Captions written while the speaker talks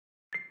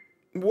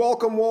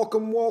Welcome,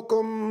 welcome,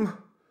 welcome.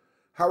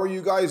 How are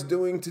you guys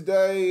doing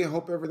today?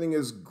 Hope everything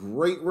is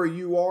great where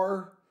you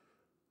are.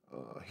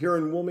 Here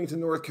in Wilmington,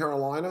 North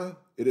Carolina,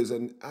 it is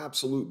an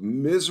absolute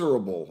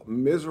miserable,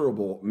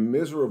 miserable,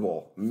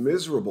 miserable,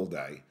 miserable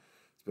day.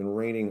 It's been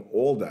raining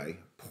all day,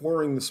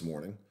 pouring this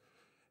morning.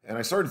 And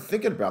I started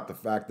thinking about the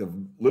fact of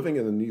living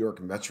in the New York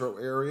metro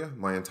area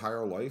my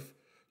entire life.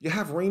 You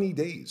have rainy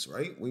days,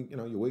 right?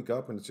 You wake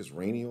up and it's just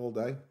rainy all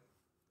day.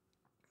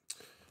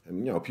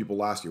 And,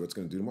 people ask you what's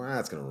going to do tomorrow.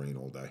 It's going to rain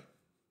all day.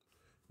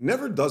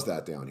 Never does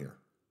that down here.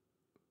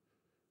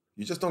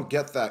 You just don't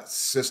get that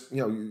system.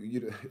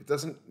 It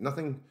doesn't,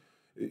 nothing,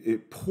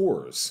 it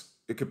pours.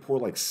 It could pour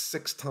like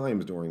 6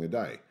 times during the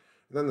day.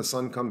 And then the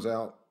sun comes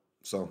out.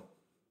 So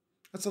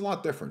that's a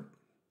lot different.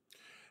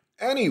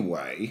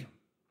 Anyway,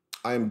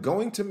 I am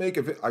going to make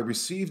I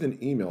received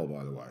an email,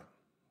 by the way.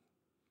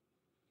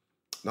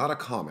 Not a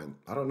comment.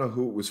 I don't know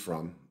who it was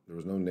from. There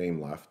was no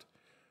name left.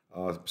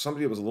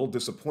 Somebody was a little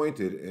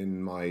disappointed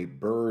in my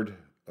bird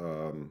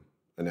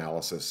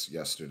analysis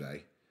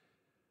yesterday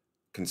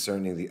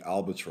concerning the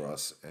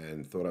albatross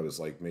and thought I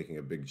was like making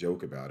a big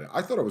joke about it.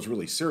 I thought I was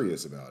really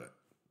serious about it.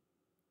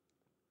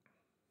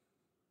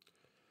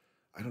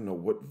 I don't know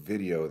what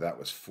video that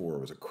was for.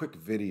 It was a quick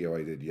video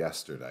I did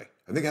yesterday.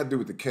 I think it had to do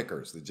with the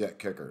kickers, the jet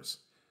kickers.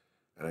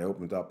 And I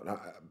opened up. And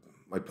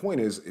my point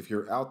is, if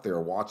you're out there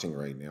watching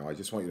right now, I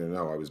just want you to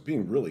know I was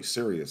being really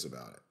serious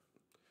about it.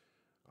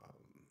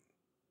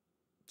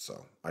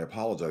 So I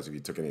apologize if you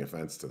took any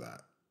offense to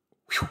that.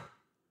 Whew.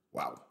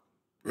 Wow.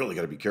 Really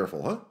got to be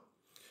careful,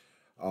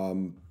 huh?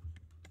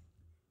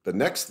 The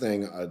next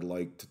thing I'd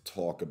like to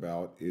talk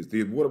about is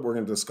what we're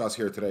going to discuss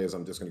here today is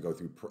I'm just going to go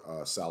through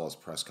Saleh's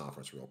press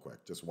conference real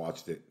quick. Just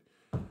watched it.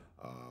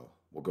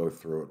 We'll go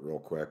through it real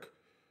quick.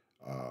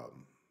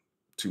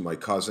 To my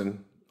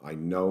cousin, I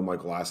know my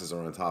glasses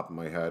are on top of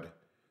my head.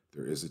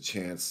 There is a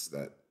chance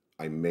that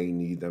I may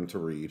need them to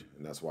read,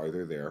 and that's why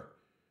they're there.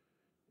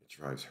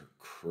 Drives her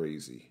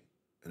crazy.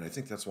 And I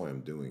think that's why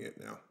I'm doing it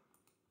now.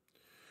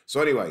 So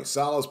anyway,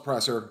 Saleh's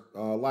presser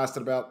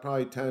lasted about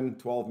probably 10,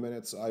 12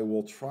 minutes. I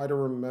will try to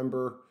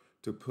remember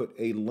to put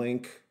a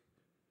link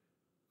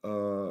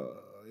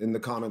in the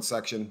comment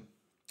section.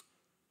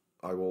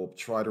 I will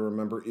try to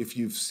remember. If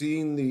you've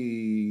seen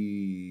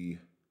the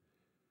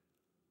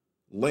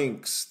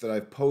links that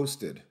I've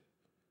posted,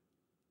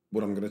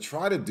 what I'm going to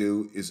try to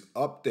do is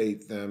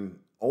update them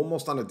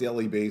almost on a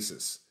daily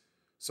basis.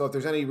 So if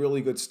there's any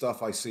really good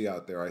stuff I see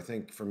out there, I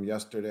think from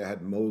yesterday I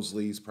had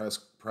Mosley's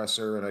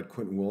presser and I had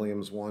Quentin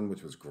Williams one,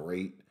 which was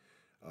great.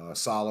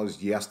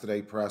 Saleh's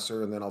yesterday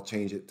presser, and then I'll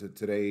change it to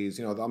today's.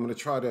 I'm going to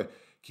try to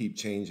keep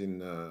changing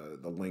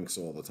the links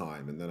all the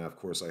time. And then, of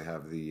course, I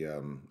have the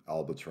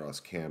albatross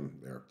cam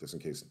there, just in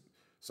case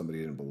somebody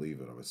didn't believe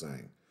what I was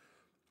saying.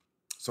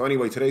 So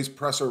anyway, today's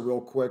presser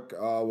real quick.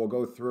 We'll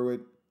go through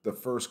it. The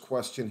first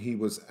question he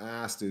was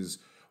asked is,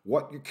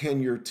 what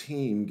can your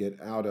team get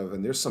out of?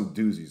 And there's some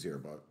doozies here,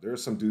 but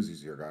there's some doozies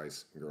here,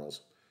 guys and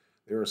girls.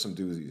 There are some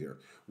doozies here.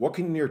 What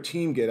can your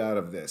team get out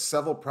of this?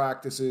 Several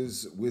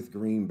practices with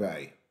Green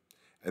Bay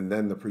and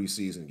then the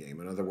preseason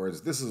game. In other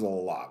words, this is a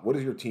lot. What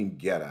does your team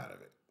get out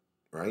of it,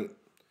 right?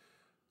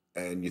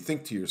 And you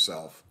think to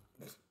yourself,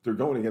 they're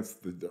going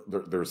against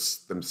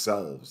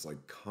themselves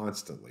like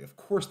constantly. Of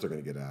course they're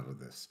going to get out of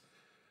this.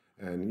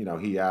 And,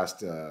 he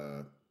asked...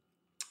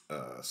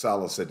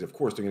 Saleh said, of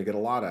course, they're going to get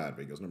a lot out of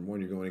it. He goes, number one,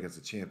 you're going against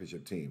a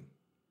championship team.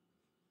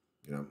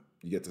 You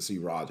get to see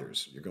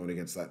Rodgers. You're going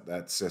against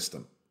that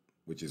system,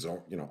 which is,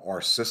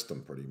 our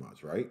system pretty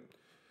much, right?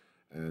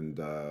 And,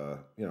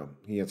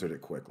 he answered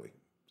it quickly.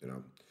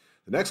 The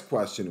next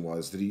question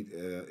was,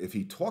 if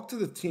he talked to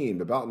the team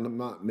about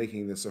not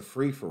making this a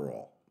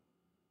free-for-all,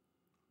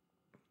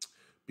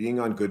 being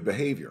on good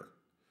behavior.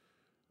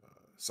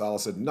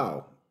 Saleh said,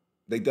 no.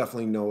 They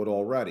definitely know it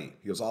already.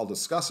 He goes, I'll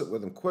discuss it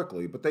with them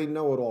quickly, but they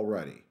know it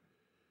already.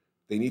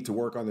 They need to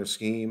work on their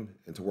scheme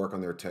and to work on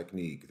their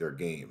technique, their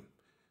game.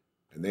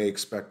 And they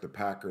expect the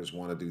Packers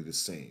want to do the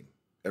same.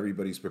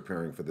 Everybody's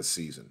preparing for the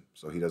season,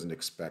 so he doesn't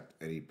expect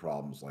any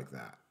problems like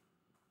that.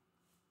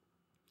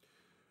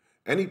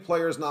 Any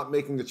players not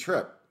making the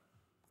trip,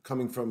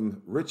 coming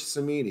from Rich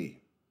Samini,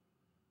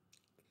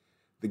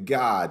 the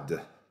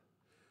God.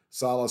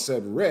 Saleh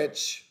said,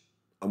 Rich,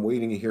 I'm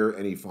waiting to hear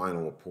any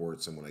final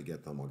reports, and when I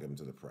get them, I'll give them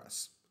to the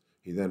press.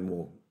 He then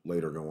will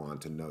later go on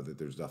to know that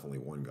there's definitely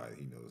one guy that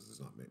he knows is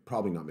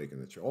probably not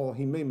making the trip. Oh,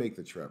 he may make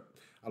the trip.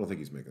 I don't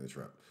think he's making the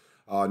trip.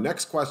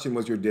 Next question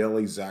was your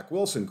daily Zach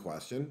Wilson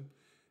question,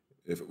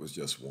 if it was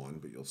just one,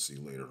 but you'll see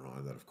later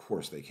on that, of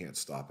course, they can't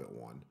stop at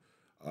one.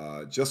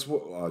 Just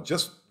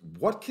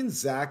what can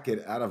Zach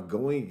get out of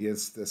going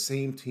against the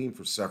same team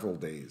for several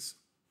days?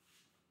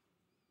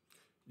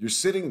 You're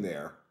sitting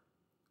there,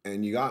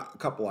 and you got a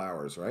couple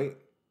hours, right?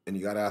 And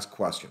you got to ask a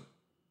question.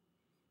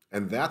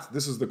 And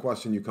this is the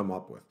question you come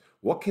up with.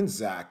 What can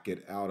Zach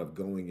get out of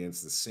going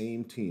against the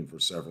same team for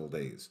several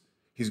days?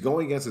 He's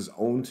going against his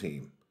own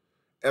team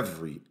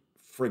every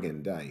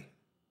friggin' day,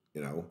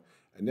 And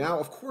now,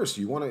 of course,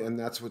 you want to, and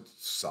that's what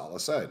Saleh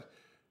said.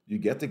 you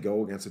get to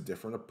go against a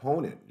different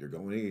opponent. You're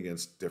going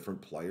against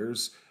different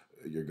players.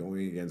 You're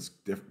going against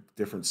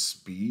different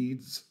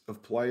speeds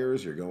of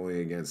players. You're going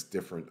against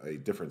a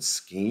different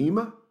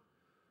scheme.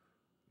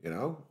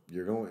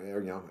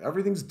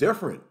 Everything's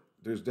different.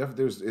 This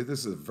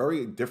is a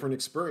very different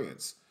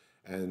experience.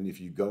 And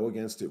if you go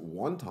against it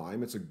one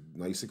time, it's a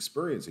nice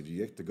experience. If you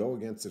get to go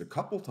against it a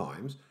couple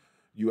times,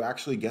 you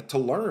actually get to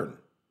learn.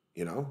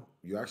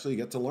 You actually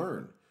get to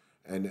learn.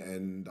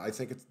 And I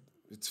think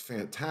it's a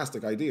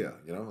fantastic idea,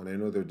 and I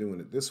know they're doing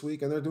it this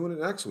week and they're doing it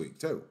next week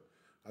too.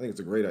 I think it's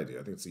a great idea.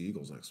 I think it's the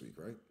Eagles next week,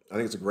 right? I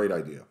think it's a great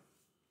idea.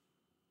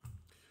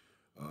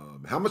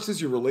 How much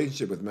does your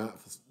relationship with Matt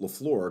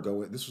LaFleur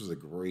go in? This was a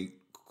great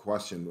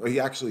question. He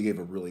actually gave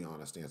a really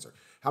honest answer.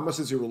 How much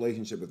does your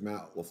relationship with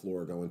Matt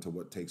LaFleur go into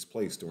what takes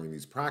place during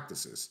these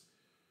practices?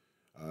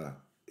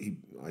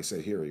 I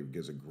said here, he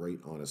gives a great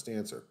honest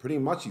answer. Pretty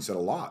much, he said a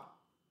lot.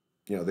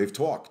 They've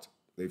talked.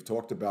 They've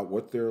talked about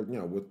what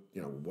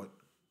what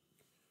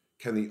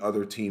can the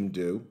other team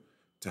do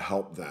to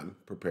help them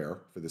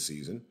prepare for the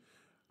season.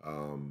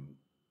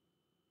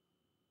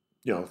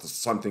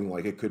 Something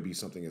like, it could be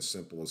something as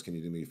simple as, can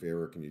you do me a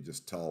favor? Can you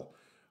just tell,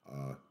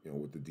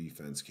 with the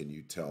defense, can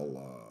you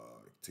tell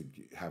to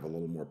have a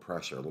little more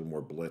pressure, a little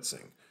more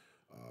blitzing,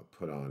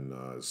 put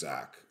on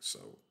Zach? So,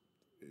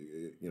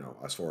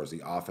 as far as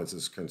the offense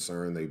is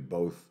concerned, they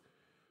both,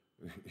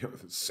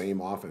 the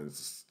same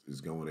offense is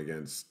going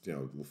against,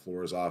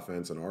 LaFleur's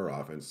offense and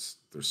our offense.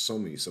 There's so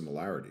many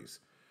similarities.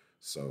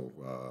 So,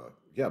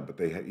 but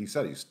he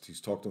said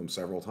he's talked to him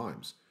several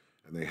times,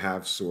 and they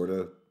have sort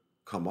of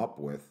come up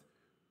with,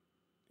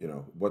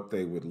 what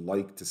they would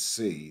like to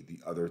see the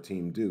other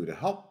team do to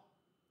help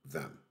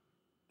them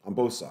on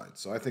both sides.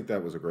 So I think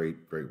that was a great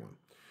one.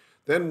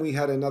 Then we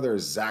had another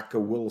Zach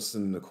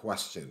Wilson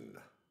question,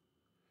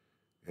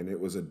 and it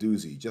was a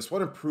doozy. Just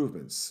what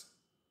improvements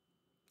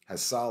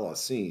has Saleh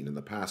seen in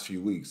the past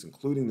few weeks,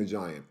 including the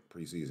Giant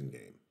preseason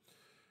game?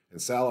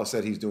 And Saleh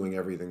said he's doing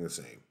everything the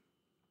same.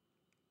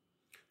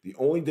 The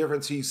only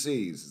difference he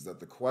sees is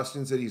that the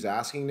questions that he's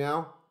asking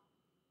now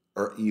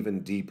are even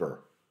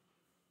deeper.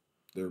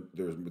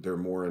 They're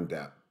more in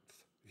depth.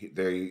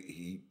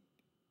 He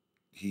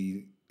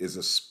is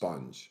a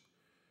sponge.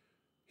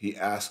 He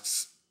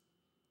asks.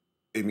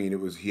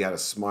 He had a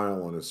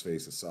smile on his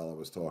face as Saleh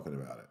was talking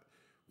about it.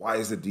 Why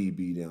is the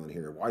DB down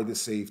here? Why the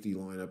safety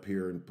line up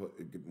here and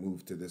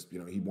move to this?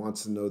 He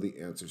wants to know the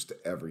answers to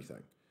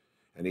everything,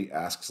 and he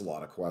asks a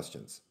lot of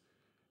questions.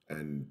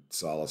 And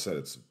Saleh said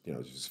it's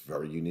just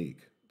very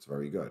unique. It's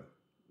very good.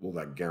 Will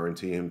that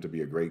guarantee him to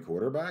be a great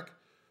quarterback?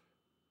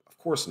 Of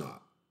course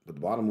not. But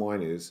the bottom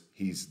line is,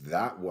 he's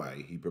that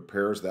way. He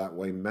prepares that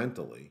way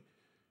mentally,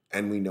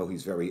 and we know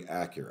he's very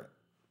accurate.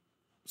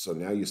 So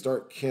now you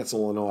start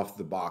canceling off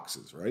the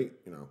boxes, right?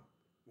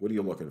 What are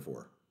you looking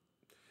for?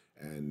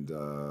 And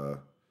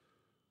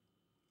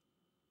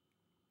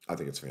I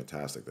think it's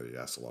fantastic that he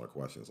asks a lot of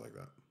questions like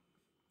that.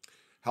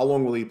 How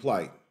long will he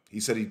play? He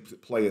said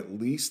he'd play at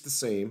least the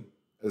same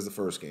as the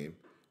first game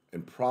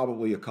and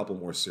probably a couple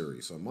more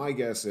series. So my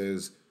guess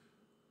is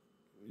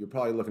you're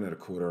probably looking at a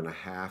quarter and a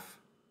half.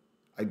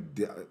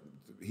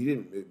 He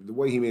didn't, the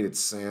way he made it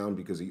sound,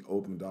 because he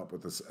opened up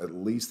with this at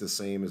least the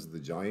same as the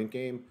Giant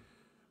game,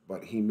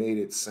 but he made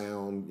it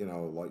sound,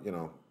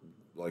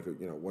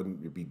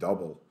 wouldn't it be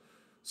double?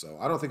 So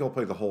I don't think he'll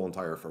play the whole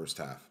entire first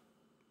half.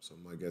 So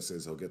my guess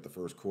is he'll get the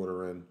first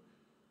quarter in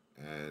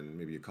and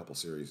maybe a couple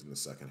series in the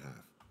second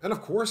half. And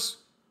of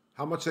course,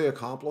 how much they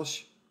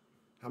accomplish,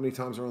 how many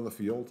times they're on the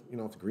field.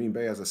 If Green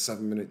Bay has a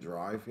 7-minute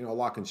drive, a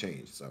lot can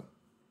change. So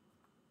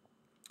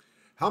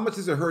how much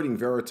is it hurting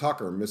Vera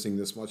Tucker missing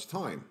this much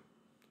time?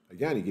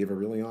 Again, he gave a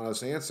really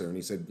honest answer, and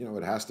he said,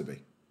 it has to be.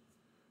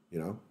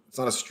 It's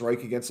not a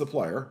strike against the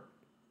player.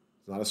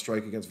 It's not a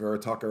strike against Vera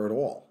Tucker at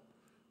all.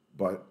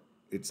 But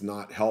it's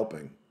not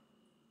helping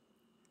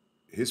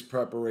his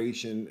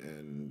preparation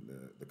and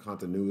the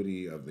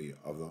continuity of the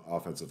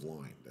offensive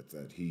line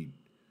that he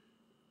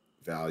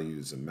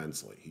values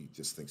immensely. He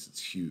just thinks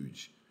it's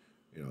huge,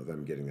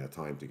 them getting that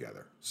time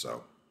together.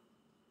 So,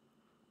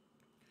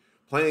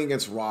 playing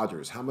against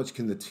Rodgers, how much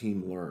can the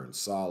team learn?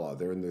 Saleh,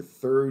 they're in their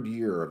third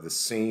year of the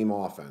same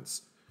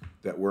offense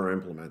that we're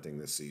implementing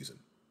this season.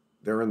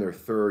 They're in their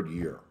third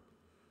year.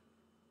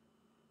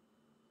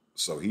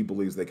 So he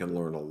believes they can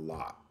learn a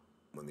lot.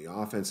 When the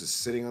offense is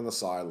sitting on the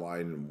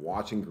sideline and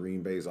watching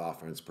Green Bay's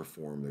offense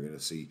perform, they're going to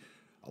see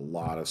a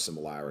lot of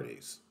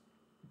similarities.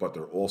 But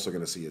they're also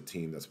going to see a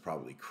team that's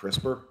probably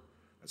crisper,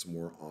 that's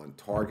more on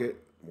target,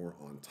 more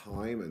on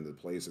time, and the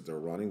plays that they're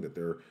running that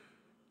they're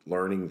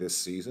learning this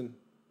season.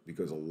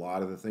 Because a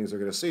lot of the things they're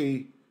going to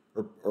see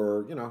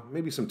are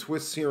maybe some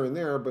twists here and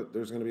there, but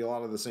there's going to be a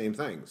lot of the same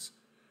things.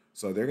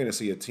 So they're going to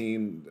see a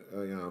team,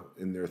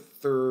 in their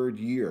third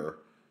year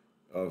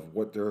of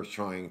what they're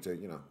trying to,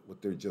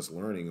 what they're just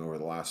learning over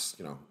the last,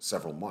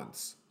 several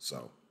months.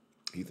 So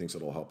he thinks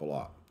it'll help a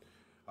lot.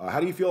 How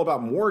do you feel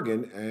about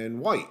Morgan and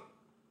White?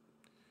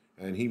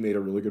 And he made a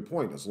really good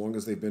point. As long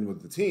as they've been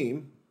with the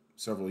team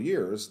several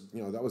years,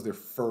 that was their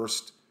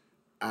first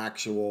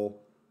actual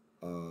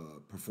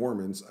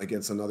performance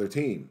against another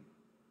team.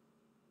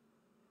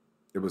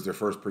 It was their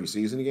first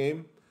preseason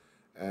game,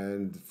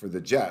 and for the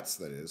Jets,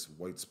 that is,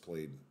 White's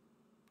played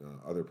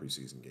other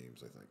preseason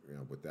games, I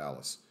think, with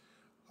Dallas.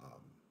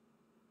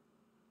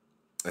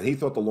 And he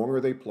thought the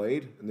longer they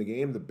played in the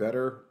game, the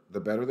better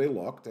they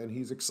looked, and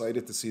he's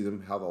excited to see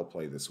them how they'll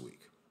play this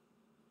week.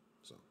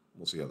 So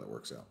we'll see how that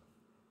works out.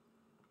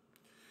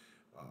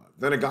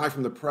 Then a guy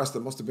from the press that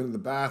must have been in the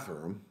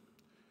bathroom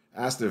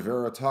asked if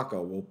Vera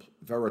Tucker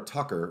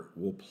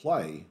will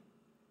play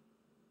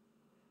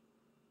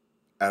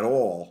at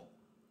all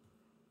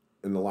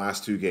in the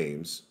last 2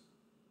 games,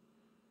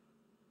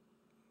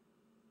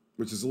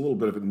 which is a little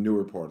bit of a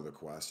newer part of the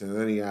question. And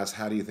then he asked,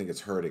 how do you think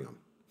it's hurting him?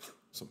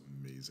 It's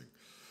amazing.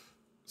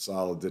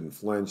 Saleh didn't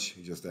flinch.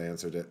 He just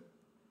answered it.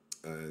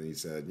 And he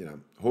said,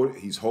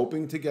 he's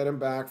hoping to get him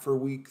back for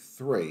week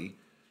 3.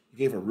 He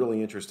gave a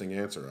really interesting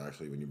answer,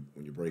 actually,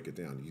 when you break it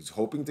down. He's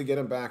hoping to get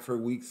him back for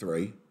week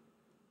 3,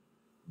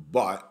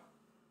 but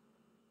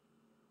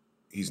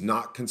he's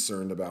not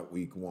concerned about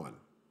week 1.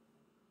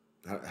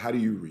 How do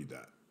you read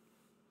that?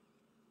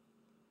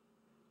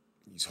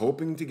 He's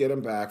hoping to get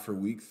him back for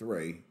week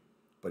 3,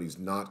 but he's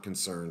not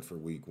concerned for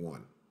week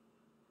 1.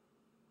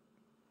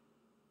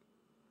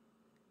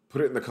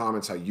 Put it in the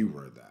comments how you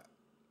read that.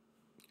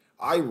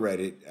 I read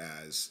it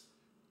as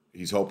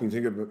he's hoping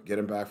to get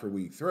him back for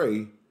week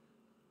 3,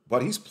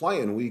 but he's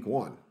playing week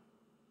 1.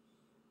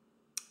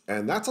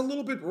 And that's a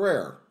little bit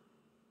rare.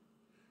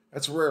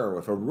 That's rare.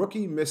 If a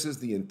rookie misses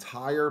the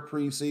entire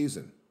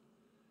preseason,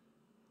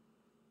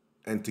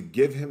 and to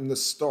give him the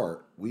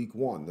start week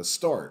 1, because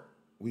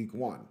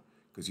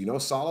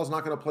Saleh's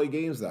not going to play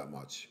games that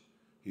much.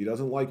 He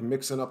doesn't like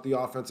mixing up the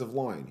offensive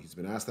line. He's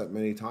been asked that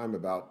many times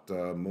about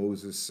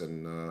Moses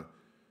and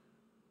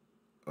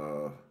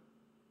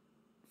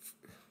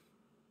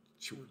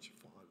George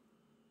Font.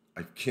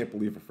 I can't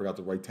believe I forgot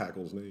the right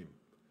tackle's name.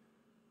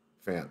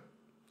 Fant.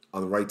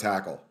 On the right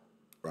tackle,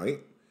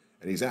 right?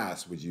 And he's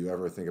asked, would you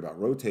ever think about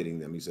rotating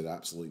them? He said,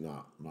 absolutely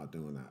not. I'm not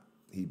doing that.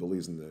 He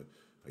believes in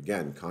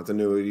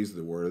continuity is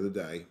the word of the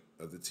day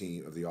of the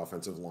team, of the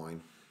offensive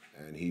line.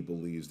 And he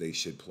believes they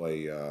should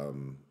play,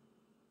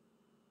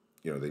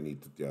 they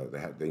need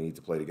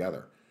to play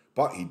together.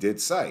 But he did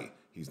say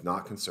he's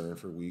not concerned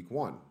for week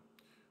 1.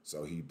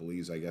 So he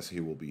believes, I guess, he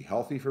will be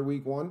healthy for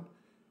week 1.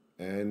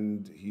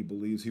 And he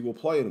believes he will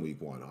play in week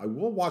 1. I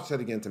will watch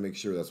that again to make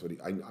sure that's what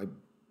I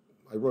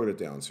wrote it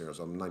down, Sarah,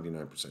 so I'm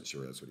 99%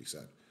 sure that's what he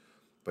said.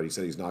 But he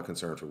said he's not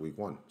concerned for week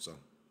 1. So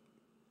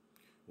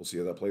we'll see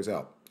how that plays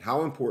out.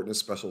 How important is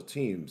special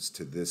teams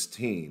to this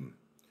team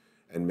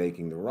and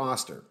making the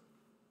roster?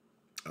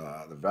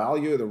 The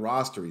value of the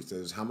roster, he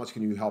says, how much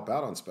can you help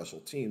out on special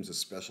teams,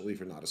 especially if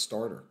you're not a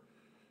starter?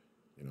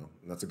 And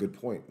that's a good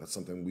point. That's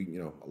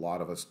something a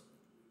lot of us,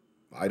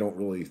 I don't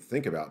really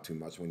think about too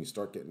much when you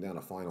start getting down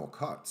to final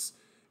cuts.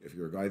 If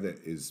you're a guy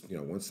that is,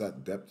 once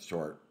that depth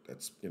chart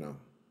that's,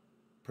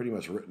 pretty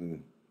much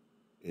written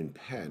in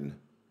pen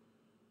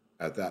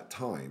at that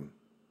time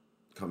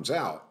comes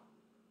out,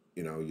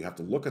 you have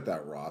to look at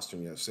that roster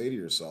and you have to say to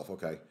yourself,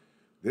 okay,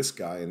 this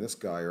guy and this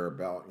guy are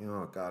about,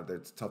 God,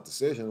 that's a tough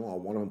decision. Well,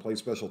 one of them plays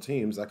special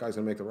teams. That guy's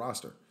going to make the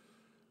roster.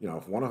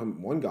 If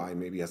one guy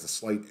maybe has a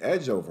slight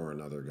edge over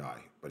another guy,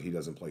 but he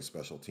doesn't play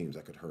special teams,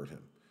 that could hurt him.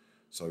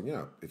 So,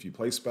 if you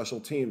play special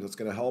teams, that's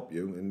going to help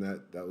you in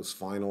those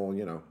final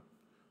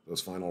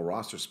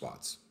roster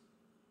spots.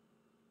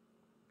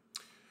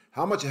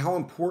 How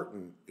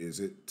important is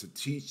it to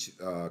teach?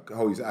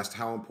 He's asked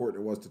how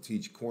important it was to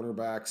teach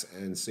cornerbacks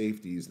and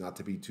safeties not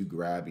to be too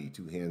grabby,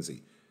 too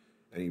handsy.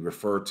 And he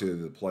referred to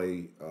the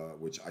play,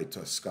 which I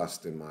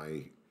discussed in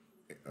my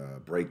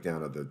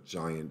breakdown of the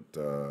Giant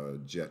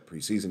Jet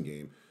preseason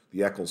game,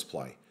 the Eccles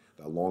play.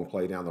 That long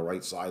play down the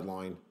right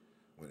sideline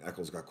when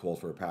Eccles got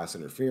called for a pass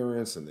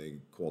interference, and they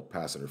called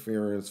pass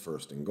interference,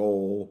 1st and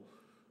goal.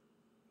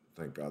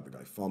 Thank God the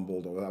guy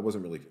fumbled. It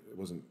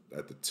wasn't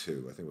at the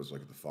 2. I think it was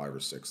like at the 5 or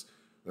 6.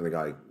 Then the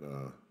guy,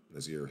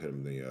 Nazir, hit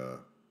him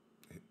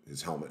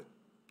his helmet,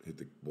 hit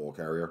the ball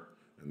carrier,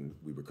 and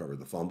we recovered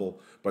the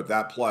fumble. But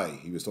that play,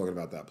 he was talking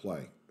about that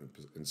play,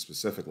 and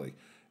specifically,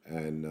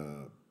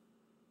 and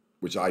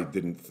which I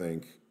didn't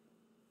think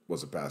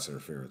was a pass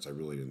interference. I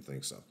really didn't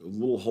think so. A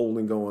little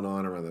holding going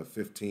on around the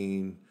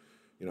 15,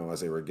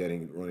 as they were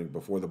running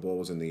before the ball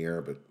was in the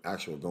air, but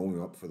actual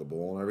going up for the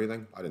ball and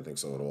everything, I didn't think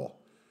so at all.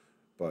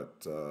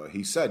 But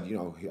he said, he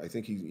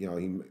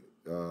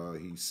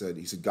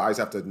said guys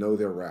have to know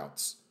their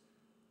routes.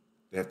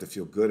 They have to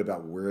feel good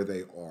about where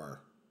they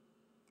are,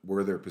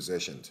 where they're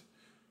positioned.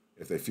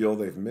 If they feel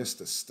they've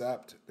missed a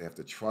step, they have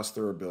to trust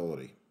their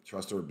ability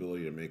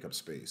to make up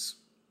space.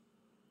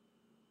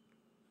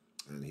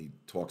 And he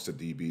talks to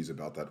DBs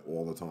about that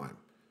all the time.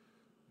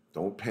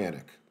 Don't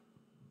panic.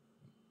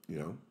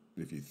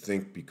 If you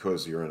think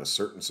because you're in a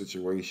certain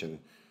situation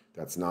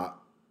that's not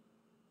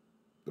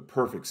the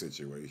perfect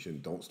situation,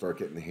 don't start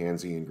getting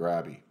handsy and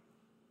grabby.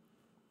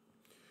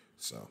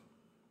 So,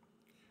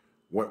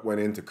 what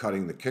went into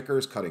cutting the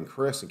kickers, cutting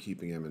Chris and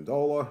keeping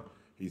Amendola?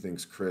 He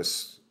thinks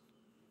Chris,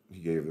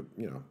 he gave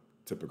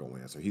typical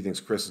answer. He thinks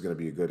Chris is going to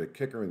be a good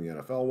kicker in the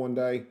NFL one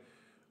day.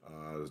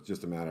 It's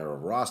just a matter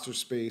of roster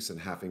space and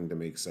having to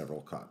make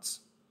several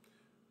cuts.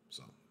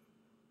 So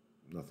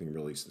nothing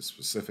really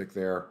specific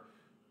there.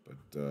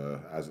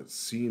 But as it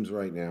seems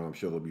right now, I'm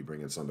sure they'll be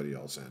bringing somebody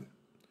else in.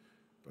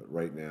 But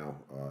right now,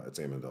 it's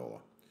Amendola.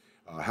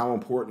 How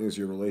important is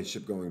your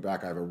relationship going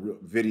back? I have a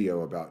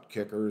video about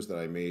kickers that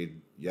I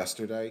made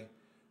yesterday.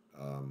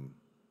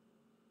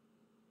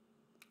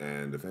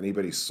 And if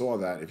anybody saw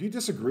that, if you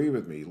disagree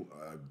with me,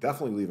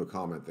 definitely leave a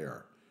comment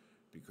there,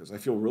 because I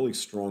feel really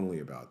strongly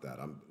about that.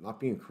 I'm not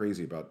being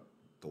crazy about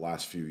the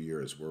last few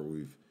years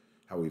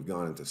how we've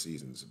gone into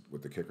seasons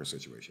with the kicker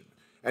situation.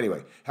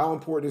 Anyway, how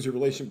important is your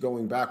relationship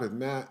going back with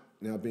Matt,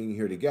 now being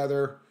here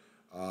together?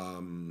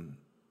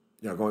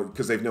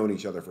 Because they've known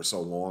each other for so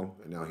long,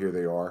 and now here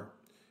they are.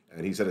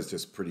 And he said it's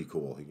just pretty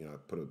cool. He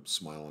put a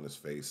smile on his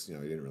face. He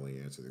didn't really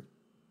answer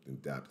in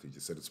depth. He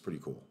just said it's pretty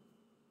cool.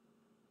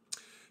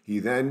 He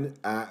then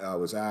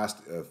was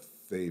asked if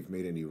they've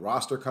made any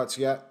roster cuts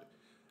yet,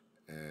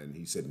 and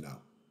he said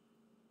no.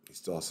 He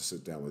still has to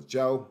sit down with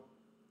Joe,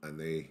 and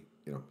they,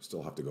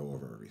 still have to go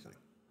over everything.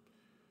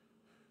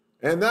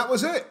 And that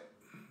was it.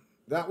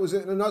 That was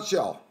it in a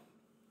nutshell.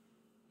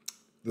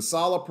 The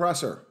Saleh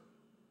presser.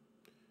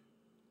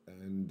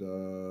 And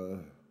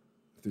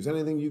if there's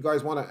anything you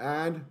guys want to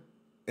add,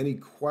 any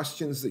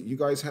questions that you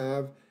guys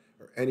have,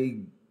 or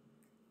any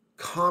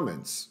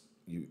comments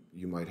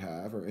you might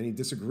have, or any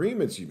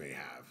disagreements you may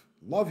have,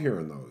 love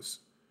hearing those.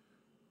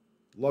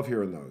 Love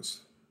hearing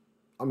those.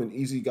 I'm an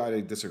easy guy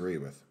to disagree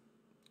with.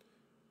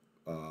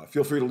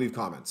 Feel free to leave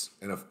comments.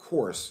 And of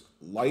course,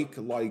 like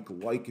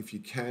if you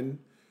can,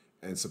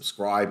 and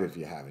subscribe if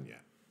you haven't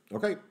yet.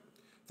 Okay?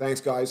 Thanks,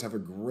 guys. Have a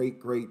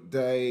great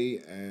day.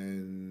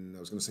 And I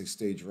was going to say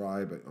stay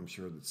dry, but I'm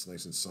sure it's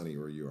nice and sunny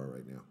where you are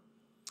right now.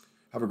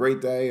 Have a great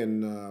day,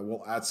 and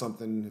we'll add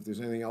something. If there's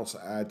anything else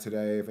to add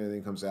today, if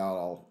anything comes out,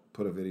 I'll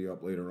put a video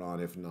up later on.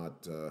 If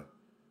not, we'll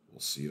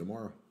see you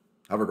tomorrow.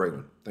 Have a great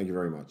one. Thank you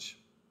very much.